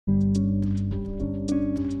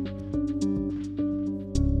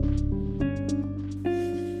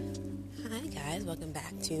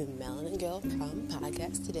to Melanin Girl Problem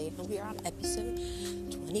Podcast. Today we are on episode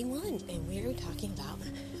 21, and we are talking about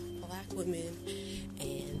Black women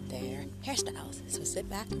and their hairstyles. So sit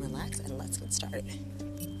back and relax, and let's get started.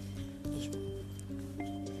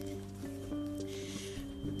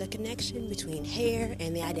 The connection between hair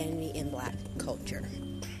and the identity in Black culture.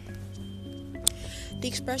 The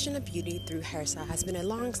expression of beauty through hairstyle has been a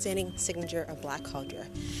long-standing signature of Black culture.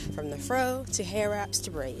 From the fro to hair wraps to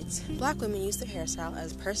braids, Black women use their hairstyle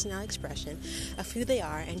as a personality expression of who they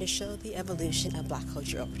are and to show the evolution of Black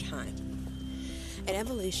culture over time. An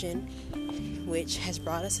evolution which has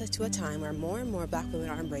brought us to a time where more and more Black women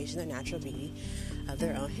are embracing the natural beauty of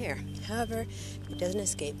their own hair. However, it doesn't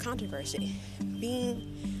escape controversy.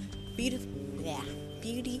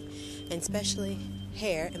 Beauty, and especially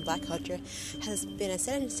hair in Black culture has been a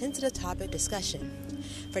sensitive topic of discussion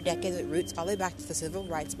for decades with roots all the way back to the civil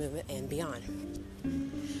rights movement and beyond.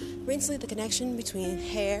 Recently, the connection between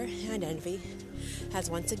hair and identity has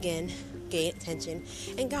once again gained attention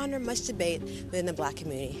and garnered much debate within the Black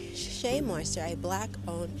community. Shea Moisture, a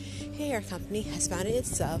Black-owned hair company, has founded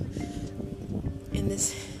itself in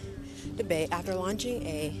this debate after launching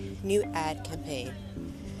a new ad campaign.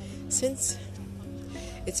 Since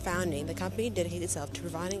its founding, the company dedicated itself to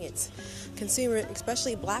providing its consumers,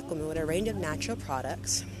 especially Black women, with a range of natural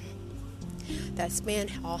products that span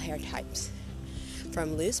all hair types,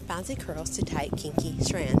 from loose, bouncy curls to tight, kinky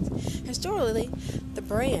strands. Historically, the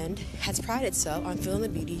brand has prided itself on filling the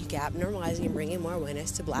beauty gap, normalizing and bringing more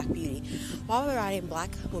awareness to Black beauty, while providing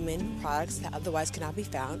Black women products that otherwise cannot be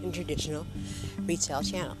found in traditional retail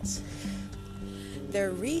channels.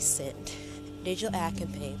 Their recent digital ad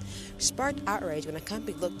campaign sparked outrage when the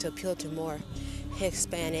company looked to appeal to more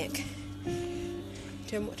Hispanic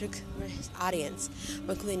audience,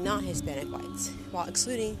 including non-Hispanic whites, while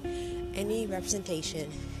excluding any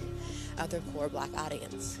representation of their core Black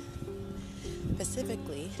audience.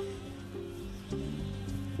 Specifically,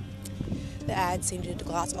 the ad seemed to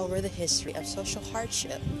gloss over the history of social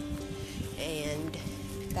hardship and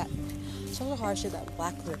that social hardship that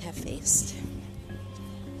Black women have faced.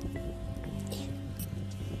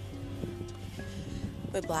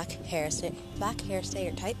 With black hair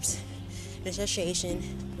stereotypes and association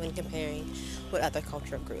when comparing with other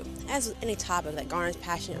cultural groups. As with any topic that garners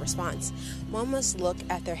passionate response, one must look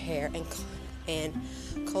at their hair and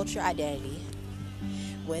cultural identity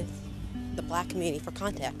with the Black community for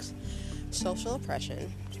context. Social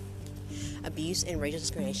oppression, abuse, and racial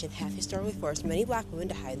discrimination have historically forced many Black women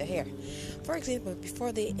to hide their hair. For example,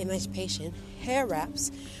 before the emancipation, hair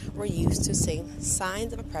wraps were used to signal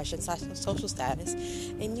signs of oppression, social status,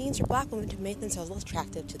 and means for Black women to make themselves less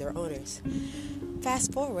attractive to their owners.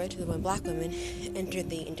 Fast forward to when Black women entered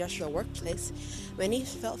the industrial workplace, many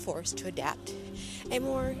felt forced to adapt a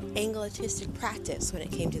more anglicistic practice when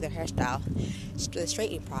it came to their hairstyle, the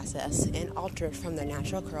straightening process, and altered from their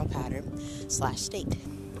natural curl pattern / state.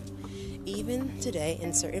 Even today,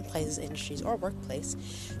 in certain places, industries, or workplace,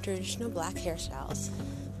 traditional Black hairstyles,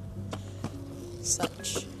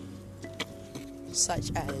 such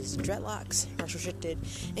as dreadlocks, are restricted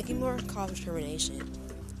and can more cause discrimination.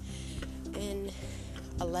 In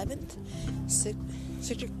 11th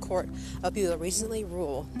Circuit Court of Appeal recently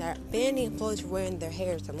ruled that banning employees from wearing their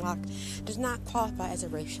hairs unlocked does not qualify as a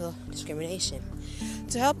racial discrimination.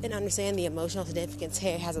 To help and understand the emotional significance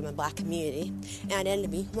hair has on the Black community and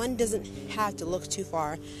identity, one doesn't have to look too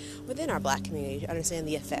far within our Black community to understand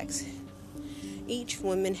the effects. Each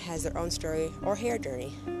woman has their own story or hair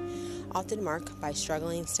journey, often marked by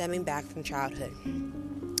struggling stemming back from childhood.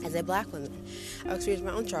 As a Black woman, I've experienced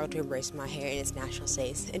my own struggle to embrace my hair in its natural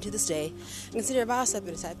states, and to this day, I consider a vital step in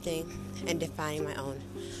accepting and defining my own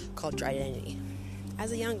cultural identity.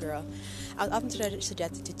 As a young girl, I was often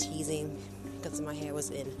subjected to teasing because my hair was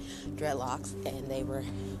in dreadlocks, and they were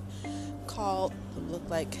looked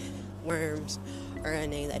like worms or a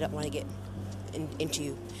name that I don't want to get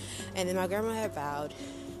into. And then my grandma had vowed,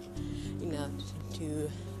 to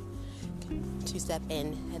step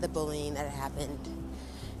in at the bullying that had happened.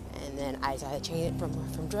 And then I decided to change it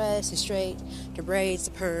from dreads to straight, to braids,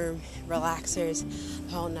 to perm, relaxers,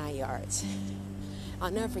 the whole 9 yards.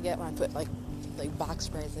 I'll never forget when I put like box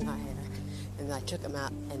braids in my hair, and then I took them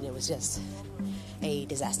out, and it was just a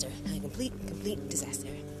disaster, a complete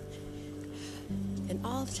disaster. And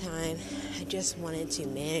all the time, I just wanted to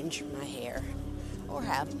manage my hair, or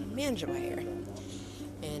have manageable hair.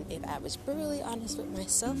 And if I was brutally honest with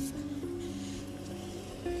myself,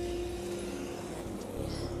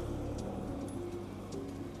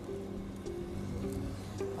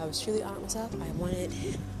 I was truly honest with myself, I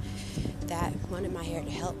wanted my hair to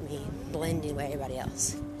help me blend in with everybody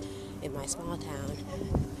else. in my small town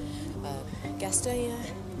of Gastonia,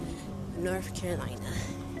 North Carolina.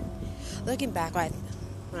 Looking back, when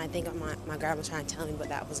I think of my grandma trying to tell me what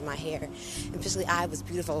that was my hair, and especially I was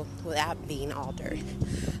beautiful without being altered.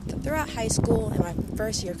 Throughout high school and my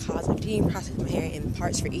first year of college, I continued to process my hair in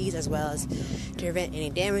parts for ease as well as to prevent any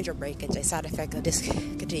damage or breakage, a side effect of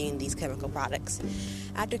discontinuing these chemical products.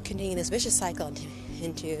 After continuing this vicious cycle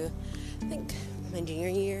into, I think, my junior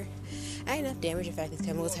year, I had enough damage effect these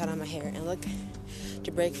chemicals had on my hair and looked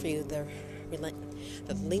to break free the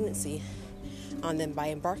leniency on them by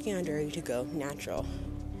embarking on a journey to go natural.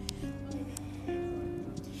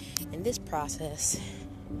 In this process,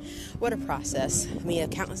 what a process. Me of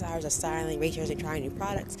countless hours of styling, researching, trying new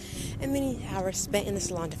products, and many hours spent in the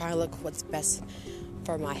salon to finally look what's best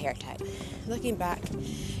for my hair type. Looking back,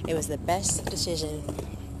 it was the best decision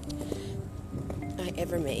I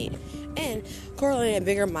ever made, and correlated a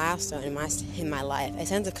bigger milestone in my life, a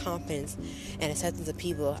sense of confidence and acceptance of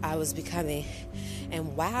people I was becoming,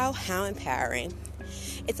 and wow, how empowering.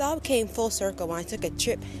 It all came full circle when I took a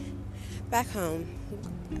trip back home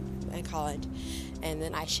in college, and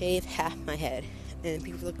then I shaved half my head, and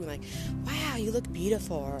people looked at me like, wow, you look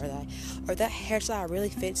beautiful, or that hairstyle really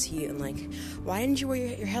fits you, and like, why didn't you wear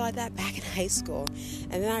your hair like that back in high school?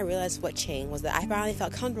 And then I realized what changed was that I finally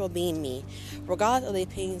felt comfortable being me, regardless of the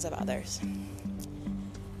opinions of others.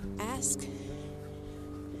 Ask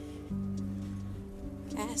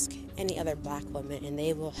any other black woman, and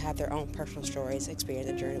they will have their own personal stories, experience,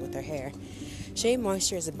 and journey with their hair. Shea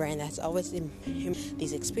Moisture is a brand that's always in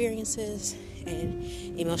these experiences and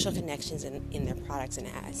emotional connections in their products and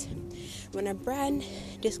ads. When a brand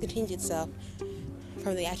discontinues itself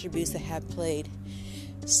from the attributes that have played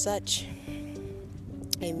such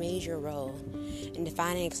a major role in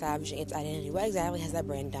defining and establishing its identity, what exactly has that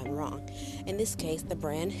brand done wrong? In this case, the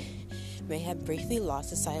brand may have briefly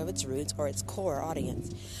lost the sight of its roots or its core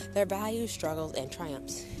audience, their values, struggles, and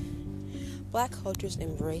triumphs. Black cultures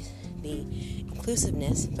embrace the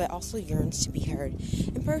inclusiveness, but also yearns to be heard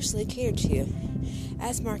and personally cared to.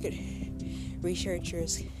 As market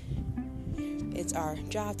researchers, it's our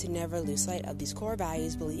job to never lose sight of these core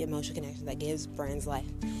values, belief, emotional connection that gives brands life.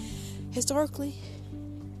 Historically,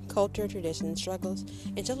 culture, traditions, struggles,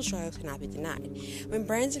 and social struggles cannot be denied. When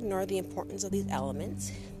brands ignore the importance of these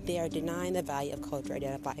elements, they are denying the value of culture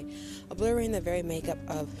identified, obliterating the very makeup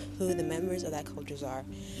of who the members of that cultures are,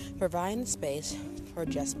 providing the space for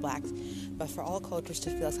just blacks, but for all cultures to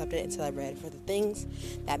feel accepted and celebrated for the things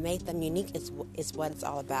that make them unique is what it's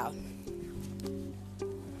all about.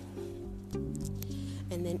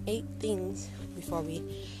 And then 8 things before we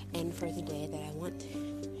end for today that I want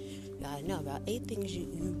y'all to know about. 8 things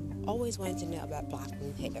you always wanted to know about black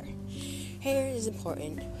women's hair. Hair is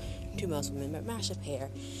important to most women, but mashup hair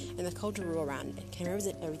and the cultural around it can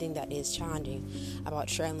represent everything that is challenging about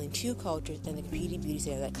straddling 2 cultures and the competing beauty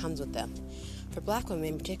standard that comes with them. For black women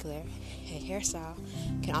in particular, a hairstyle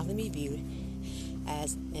can often be viewed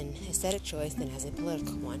as an aesthetic choice than as a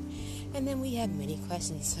political one. And then we have many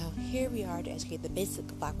questions, so here we are to educate the basic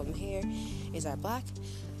of black women hair is our black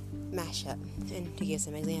mashup, and to give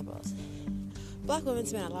some examples. Black women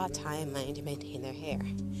spend a lot of time and money to maintain their hair.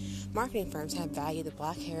 Marketing firms have valued the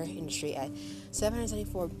black hair industry at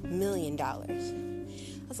 $774 million.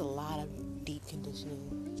 That's a lot of deep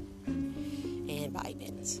conditioning and body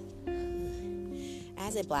pins.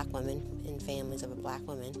 As a black woman in families of a black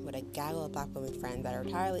woman with a gaggle of black women friends that are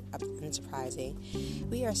entirely unsurprising,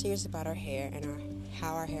 we are serious about our hair and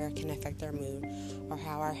how our hair can affect our mood, or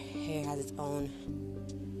how our hair has its own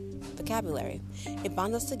vocabulary. It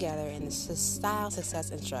bonds us together in the style, success,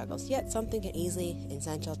 and struggles. Yet something can easily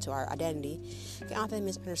essential to our identity can often be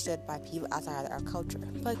misunderstood by people outside of our culture.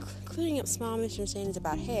 But clearing up small misunderstandings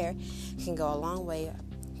about hair can go a long way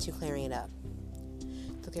to clearing it up.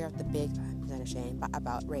 To clear up the big misunderstanding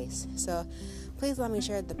about race. So please let me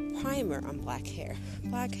share the primer on black hair.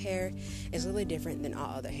 Black hair is really different than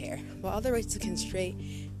all other hair. While other races can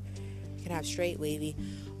have straight, wavy,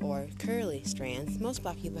 or curly strands, most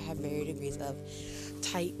black people have varying degrees of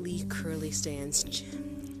tightly curly strands.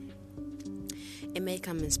 It may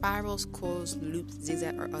come in spirals, coils, loops,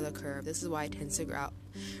 zigzag, or other curve. This is why it tends to grow out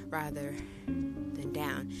rather than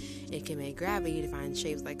down. It can make gravity to find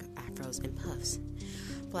shapes like afros and puffs.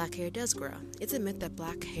 Black hair does grow. It's a myth that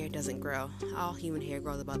black hair doesn't grow. All human hair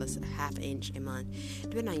grows about a half inch a month,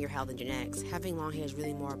 depending on your health and genetics. Having long hair is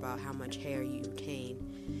really more about how much hair you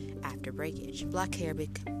retain after breakage. Black hair,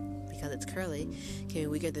 because it's curly, can be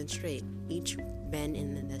weaker than straight. Each bend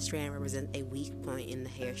in the strand represents a weak point in the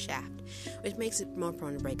hair shaft, which makes it more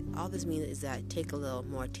prone to break. All this means is that take a little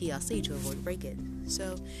more TLC to avoid breakage.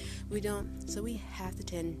 So we have to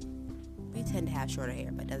tend we tend to have shorter hair,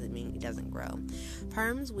 but doesn't mean it doesn't grow.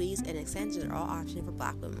 Perms, weaves, and extensions are all options for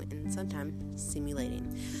black women, and sometimes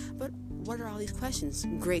simulating. But what are all these questions?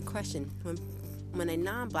 Great question. When a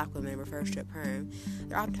non-black woman refers to a perm,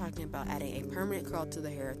 they're often talking about adding a permanent curl to the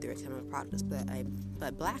hair through a chemical process,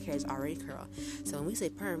 but black hair is already curled. So when we say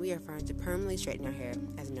perm, we are referring to permanently straightening our hair,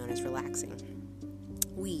 as known as relaxing.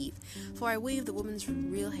 Weave. For a weave, the woman's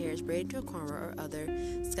real hair is braided to a cornrow or other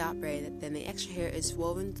scalp braid. Then the extra hair is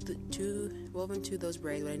woven to those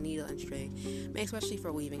braids with a needle and string, made especially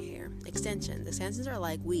for weaving hair. Extensions. Extensions are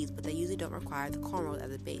like weaves, but they usually don't require the cornrows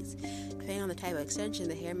as a base. Depending on the type of extension,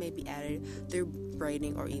 the hair may be added through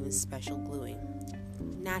braiding or even special gluing.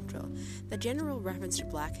 Natural. The general reference to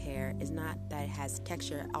black hair is not that it has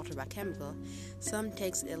texture altered by chemical. Some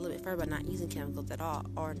takes it a little bit further by not using chemicals at all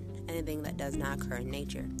or anything that does not occur in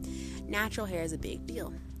nature. Natural hair is a big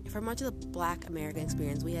deal. For much of the black American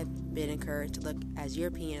experience, we have been encouraged to look as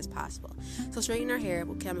European as possible. So straightening our hair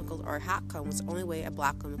with chemicals or a hot comb was the only way a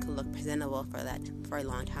black woman could look presentable for a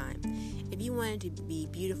long time. If you wanted to be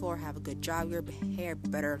beautiful or have a good job, your hair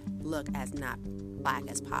better look as not black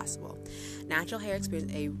as possible. Natural hair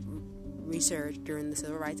experienced a resurge during the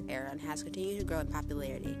civil rights era and has continued to grow in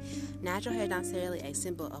popularity. Natural hair is not necessarily a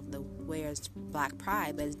symbol of the wearer's black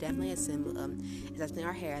pride, but it's definitely a symbol of accepting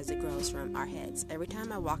our hair as it grows from our heads. Every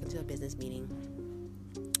time I walk into a business meeting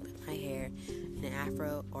with my hair in an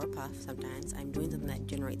afro or puff, sometimes I'm doing something that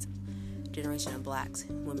generation of blacks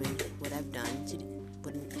women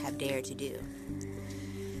wouldn't have dared to do.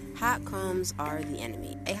 Hot combs are the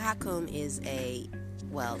enemy. A hot comb is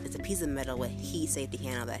it's a piece of metal with heat safety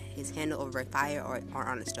handle that is handled over a fire or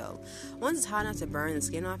on a stove. Once it's hot enough to burn the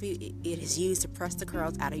skin off you, it is used to press the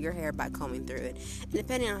curls out of your hair by combing through it. And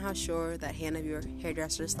depending on how sure that hand of your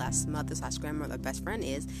hairdresser / mother / grandmother or best friend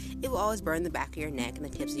is, it will always burn the back of your neck and the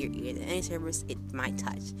tips of your ears and any surface it might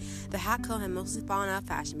touch. The hot comb has mostly fallen out of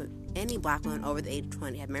fashion, but any black woman over the age of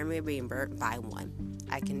 20 have memory of being burnt by one.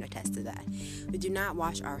 I can attest to that. We do not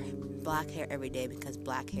wash our black hair every day because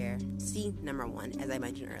black hair, number one, as I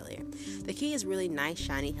mentioned earlier. The key is really nice,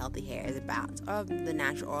 shiny, healthy hair is a balance of the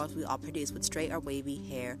natural oils we all produce with straight or wavy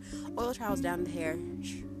hair. Oil travels down the hair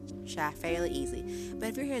shaft fairly easily, but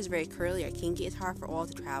if your hair is very curly or kinky, it's hard for oil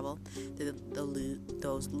to travel through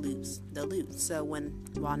those loops. So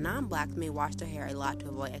while non-blacks may wash their hair a lot to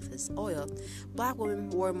avoid excess oil, black women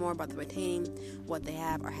worry more about retaining what they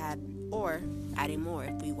have or adding more.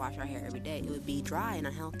 If we wash our hair every day, it would be dry and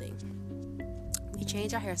unhealthy. We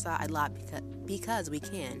change our hairstyle a lot because we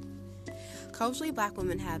can. Culturally, black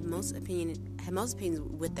women have most opinions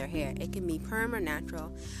with their hair. It can be perm or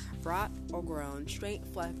natural, brought or grown, straight,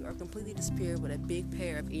 fluffy, or completely disappear with a big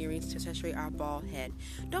pair of earrings to accentuate our bald head.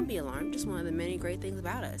 Don't be alarmed, just one of the many great things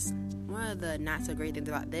about us. One of the not so great things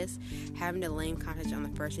about this, having a lame conversation on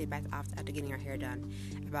the first day back to the office after getting our hair done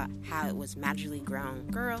about how it was magically grown.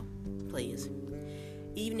 Girl, please.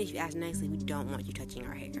 Even if you ask nicely, we don't want you touching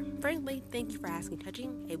our hair. Frankly, thank you for asking.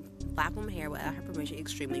 Touching a black woman's hair without her permission is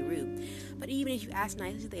extremely rude. But even if you ask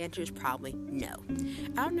nicely, the answer is probably no.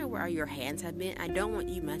 I don't know where your hands have been. I don't want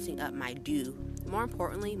you messing up my do. More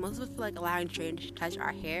importantly, most of us feel like allowing strangers to touch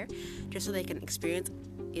our hair just so they can experience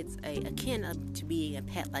it's akin to being a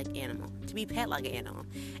pet-like animal. To be pet-like an animal.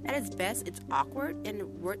 At its best, it's awkward and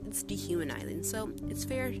it's dehumanizing. So it's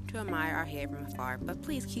fair to admire our hair from afar, but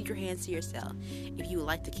please keep your hands to yourself if you would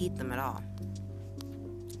like to keep them at all.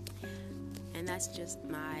 And that's just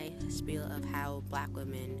my spiel of how black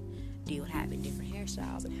women deal with having different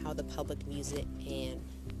hairstyles and how the public views it and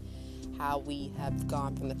how we have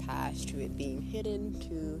gone from the past to it being hidden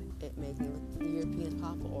to it making the Europeans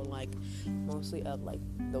popular or mostly of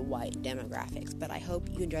the white demographics. But I hope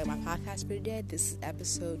you enjoyed my podcast for today. This is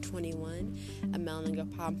episode 21 of Melanin Girl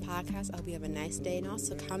Problem Podcast. I hope you have a nice day, and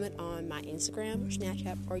also comment on my Instagram or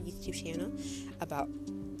Snapchat or YouTube channel about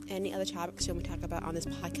any other topics you want me to talk about on this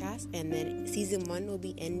podcast. And then season 1 will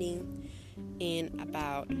be ending in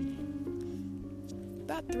about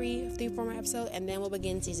 3 4 more episodes, and then we'll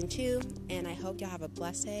begin season 2. And I hope y'all have a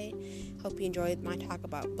blessed day. Hope you enjoyed my talk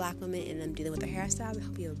about black women and them dealing with their hairstyles. I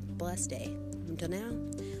hope you have a blessed day. Until now,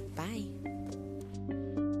 bye.